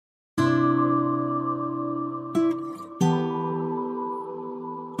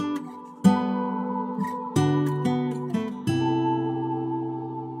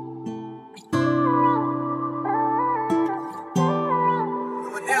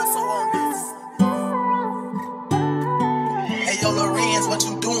Casso on this. Hey, yo, Lorenz, what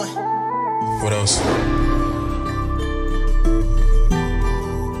you doing? What else?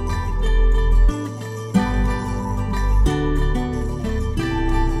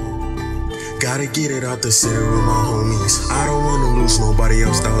 Gotta get it out the city with my homies. I don't wanna lose nobody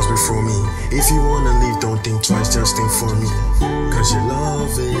else that was before me. If you wanna leave, don't think twice, just think for me. Cause your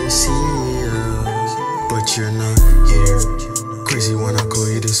love is here, but you're not here. Crazy when I call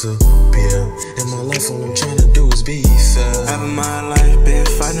you disappear. In my life, all I'm trying to do is be fair. Half of my life been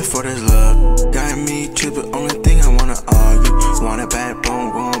fighting for this love. Got me tripping, only thing I wanna argue. Want a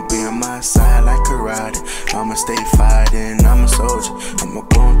backbone, won't be on my side like karate. I'ma stay fighting, I'm a soldier. I'ma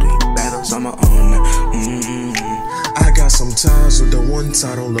go through battles on my own. I got some ties with the ones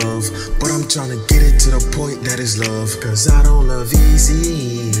I don't love, but I'm trying to get it to the point that is love. Cause I don't love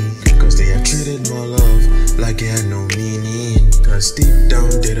easy, cause they have treated my love like it had no meaning. Cause deep down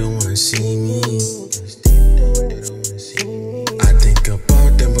they don't wanna see me. I think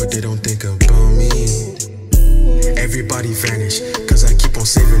about them but they don't think about me. Everybody vanish, cause I keep on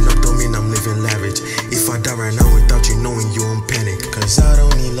saving up, don't mean I'm living lavish. If I die right now without you knowing, you won't panic. Cause I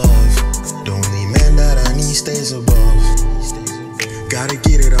don't need love, the only man that I need stays above. Gotta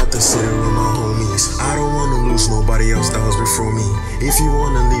get it out the city with my homies. I don't wanna lose nobody else that was before me. If you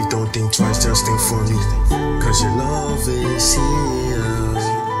wanna leave, don't think twice, just think for me. Cause your love is here,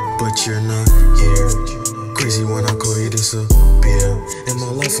 but you're not here. Crazy when I call you disappear. In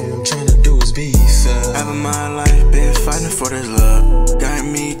my life, all I'm trying to do is be fair. Half of my life been fighting for this love. Got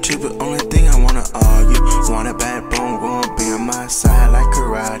me tripping, only thing I wanna argue. Want a backbone, won't be on my side like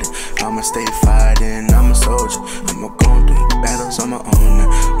karate. I'ma stay fighting, I'm a soldier. I'ma go through battles on my own.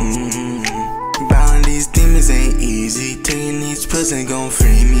 Battling these demons ain't easy. Taking these pills ain't gon'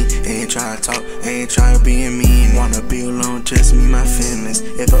 free me. Ain't tryna talk, ain't tryna be mean. Wanna be alone, just me, my feelings.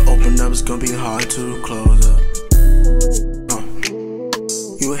 If I open up, it's gonna be hard to close up.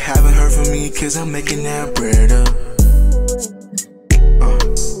 You haven't heard from me, cause I'm making that bread up.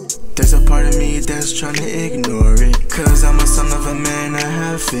 There's a part of me that's tryna ignore it. Cause I'm a son of a man, I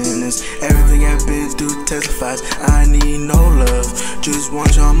have feelings. Everything I've been through testifies I need no love, just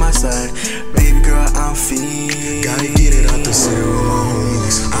want you on my side. Baby girl, I'm feeling. Gotta get it out the city with my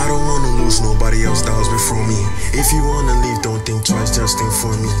homies. I don't wanna lose nobody else that was before me. If you wanna leave, don't think twice, just think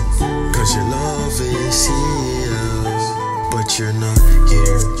for me. Cause your love is here, but you're not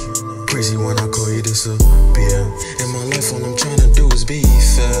here. Crazy when I call you disappear. In my life, all I'm trying to do is be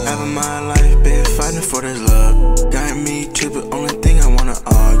fair. Half of my life been fighting for this love. Got me tripping, only thing I wanna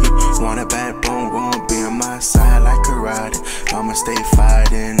argue. Want a backbone, won't be on my side like karate. I'ma stay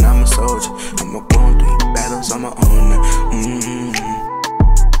fighting, I'm a soldier. I'ma go through battles on my own.